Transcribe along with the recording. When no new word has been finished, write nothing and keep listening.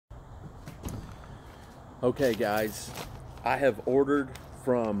Okay guys, I have ordered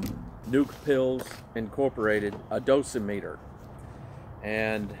from Nuke Pills Incorporated a dosimeter.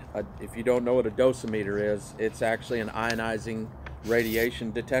 And if you don't know what a dosimeter is, it's actually an ionizing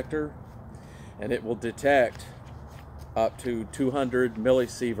radiation detector, and it will detect up to 200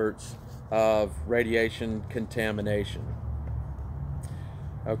 millisieverts of radiation contamination.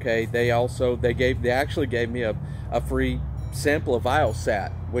 Okay, they actually gave me a free sample of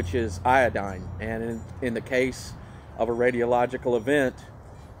IOSAT, which is iodine, and in the case of a radiological event,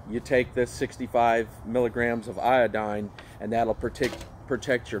 you take this 65 milligrams of iodine, and that'll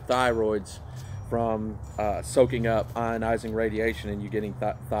protect your thyroids from soaking up ionizing radiation and you getting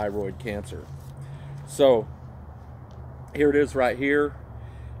thyroid cancer. So here it is right here.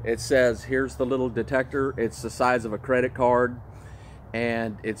 It says here's the little detector. It's the size of a credit card,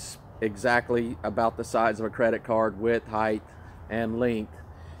 and it's exactly about the size of a credit card, width, height, and length.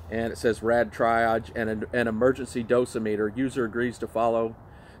 And it says Radtriage and an emergency dosimeter. User agrees to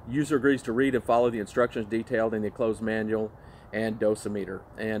read and follow the instructions detailed in the enclosed manual and dosimeter.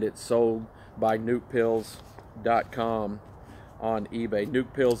 And it's sold by nukepills.com on eBay.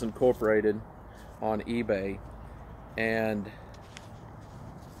 Nuke Pills Incorporated on eBay. And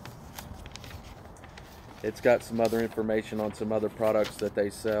it's got some other information on some other products that they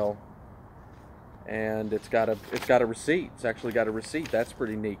sell, and it's got a receipt. It's actually got a receipt. That's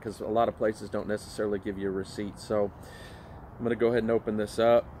pretty neat, because a lot of places don't necessarily give you a receipt. So I'm going to go ahead and open this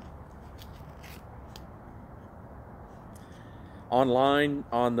up. Online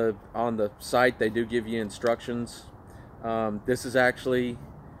on the site, they do give you instructions. This is actually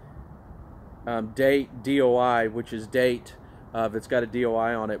DOI, which is date of, it's got a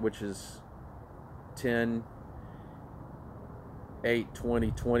DOI on it, which is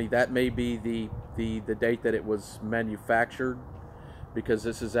 10/8/2020. That may be the date that it was manufactured, because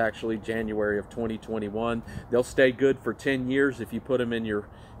this is actually January of 2021. They'll stay good for 10 years if you put them in your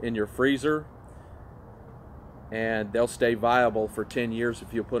freezer, and they'll stay viable for 10 years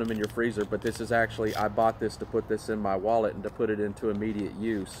if you put them in your freezer. But this is actually, I bought this to put this in my wallet and to put it into immediate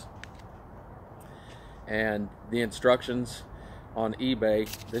use. And the instructions on eBay,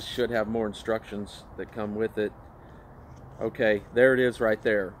 this should have more instructions that come with it. Okay, there it is right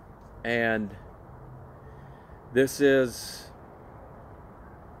there. And this is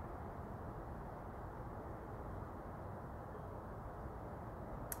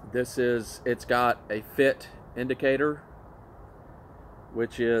it's got a fit indicator,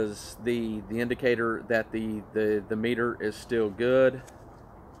 which is the indicator that the meter is still good.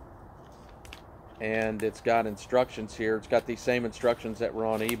 And it's got instructions here. It's got these same instructions that were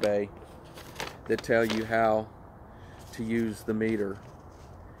on eBay that tell you how to use the meter.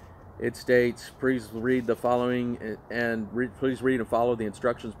 It states, please read the following please read and follow the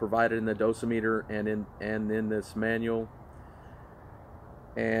instructions provided in the dosimeter and in this manual.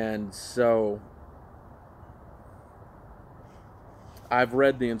 And so I've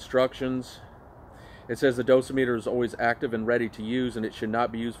read the instructions. It says the dosimeter is always active and ready to use, and it should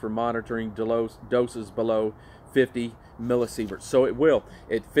not be used for monitoring doses below 50 millisieverts. So it will.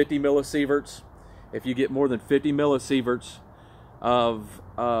 At 50 millisieverts, if you get more than 50 millisieverts of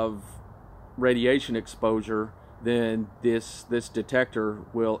radiation exposure, then this detector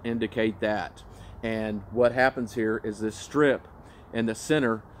will indicate that. And what happens here is this strip in the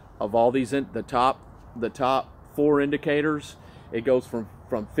center of all these, the top 4 indicators, it goes from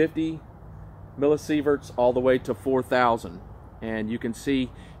 50 millisieverts all the way to 4,000, and you can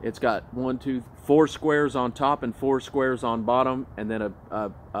see it's got 4 squares on top and 4 squares on bottom, and then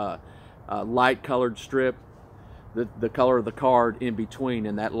a light colored strip, the color of the card in between.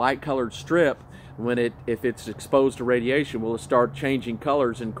 And that light colored strip, if it's exposed to radiation, will start changing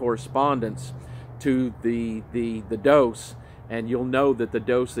colors in correspondence to the dose, and you'll know that the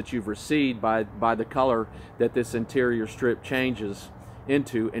dose that you've received by the color that this interior strip changes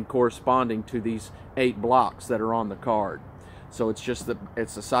into, and corresponding to these 8 blocks that are on the card. So it's the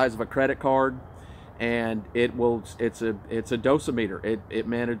size of a credit card, and it's a dosimeter.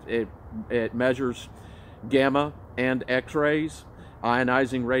 It measures gamma and X-rays,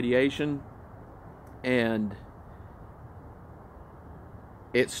 ionizing radiation, and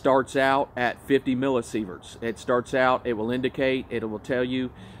it starts out at 50 millisieverts. It will indicate, it will tell you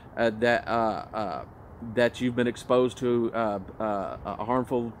that you've been exposed to a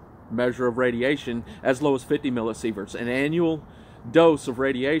harmful measure of radiation as low as 50 millisieverts. An annual dose of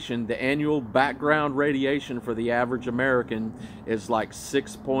radiation, the annual background radiation for the average American is like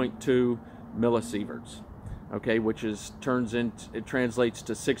 6.2 millisieverts. Okay, which translates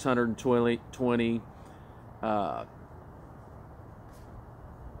to 620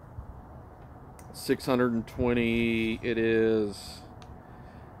 620, it is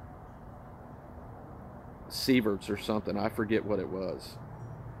sieverts or something. I forget what it was.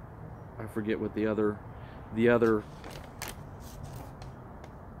 I forget what the other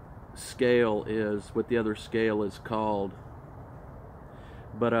scale is, what the other scale is called.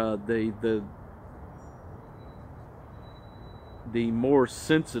 But the more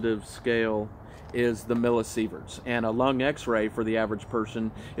sensitive scale is the millisieverts, and a lung x-ray for the average person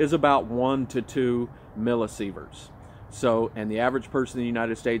is about 1 to 2 millisieverts. So, and the average person in the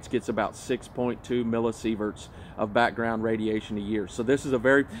United States gets about 6.2 millisieverts of background radiation a year. So this is a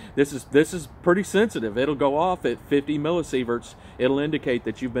very, this is pretty sensitive. It'll go off at 50 millisieverts. It'll indicate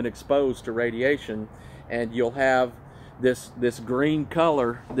that you've been exposed to radiation, and you'll have this green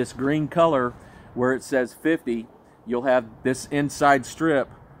color where it says 50. You'll have this inside strip.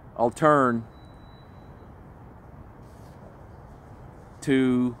 I'll turn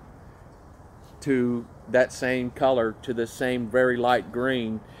to that same color, to the same very light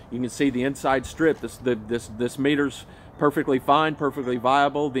green. You can see the inside strip. This meter's perfectly fine, perfectly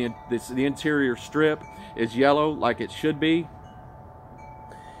viable. The interior strip is yellow like it should be.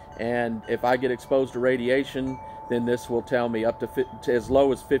 And if I get exposed to radiation, then this will tell me up to as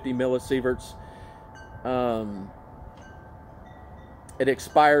low as 50 millisieverts. It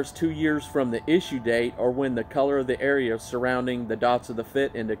expires 2 years from the issue date, or when the color of the area surrounding the dots of the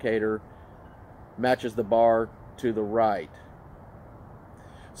fit indicator matches the bar to the right.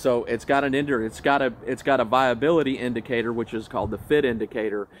 So it's got an it's got a viability indicator, which is called the fit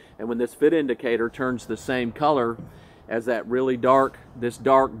indicator. And when this fit indicator turns the same color as that really dark, this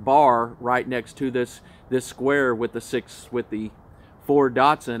dark bar right next to this square with the 4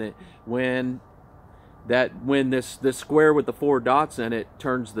 dots in it, when this square with the 4 dots in it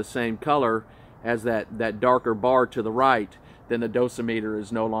turns the same color as that darker bar to the right, then the dosimeter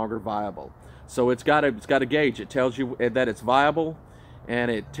is no longer viable. So it's got a gauge. It tells you that it's viable,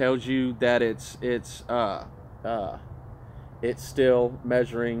 and it tells you that it's still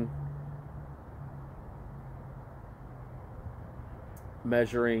measuring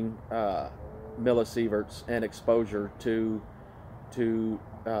millisieverts and exposure to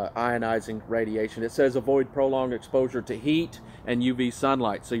ionizing radiation. It says avoid prolonged exposure to heat and UV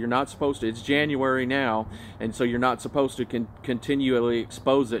sunlight. So you're not supposed to, it's January now, and so you're not supposed to continually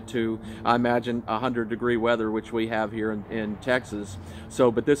expose it to, I imagine, 100-degree weather, which we have here in Texas. So,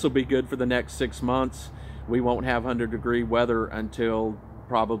 but this will be good for the next 6 months. We won't have 100-degree weather until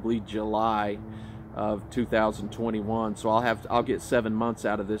probably July of 2021. So I'll get 7 months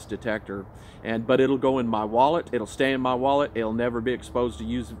out of this detector, but it'll go in my wallet. It'll stay in my wallet. It'll never be exposed to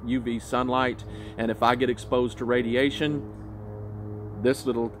UV sunlight. And if I get exposed to radiation, this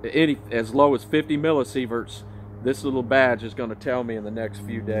as low as 50 millisieverts, this little badge is going to tell me in the next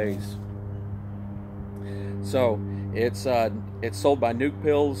few days. So it's sold by Nuke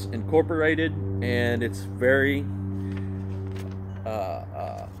Pills Incorporated, and it's a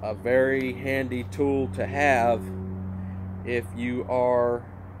very handy tool to have if you are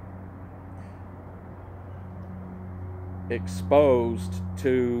exposed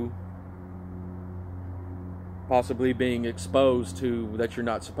to, possibly being exposed to, that you're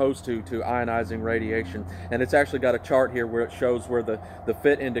not supposed to ionizing radiation. And it's actually got a chart here where it shows where the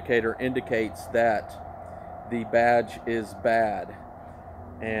fit indicator indicates that the badge is bad.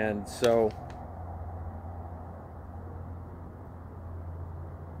 And so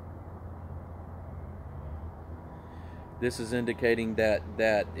this is indicating that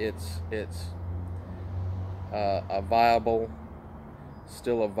it's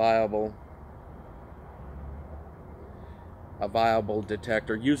still a viable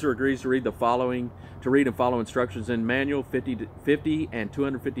detector. User agrees to read and follow instructions in manual. 50 and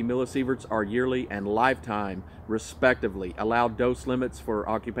 250 millisieverts are yearly and lifetime, respectively. Allowed dose limits for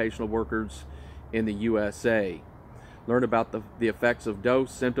occupational workers in the USA. Learn about the effects of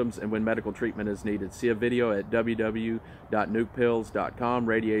dose, symptoms, and when medical treatment is needed. See a video at www.nukepills.com,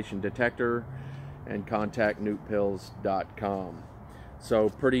 radiation detector, and contact nukepills.com. So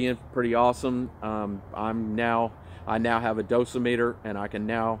pretty awesome. I now have a dosimeter, and I can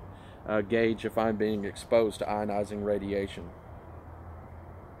now gauge if I'm being exposed to ionizing radiation.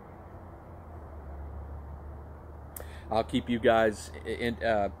 I'll keep you guys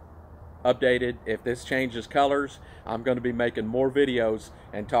updated. If this changes colors, I'm going to be making more videos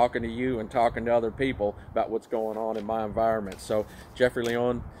and talking to you and talking to other people about what's going on in my environment. So Jeffrey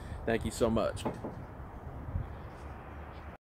Leon, thank you so much.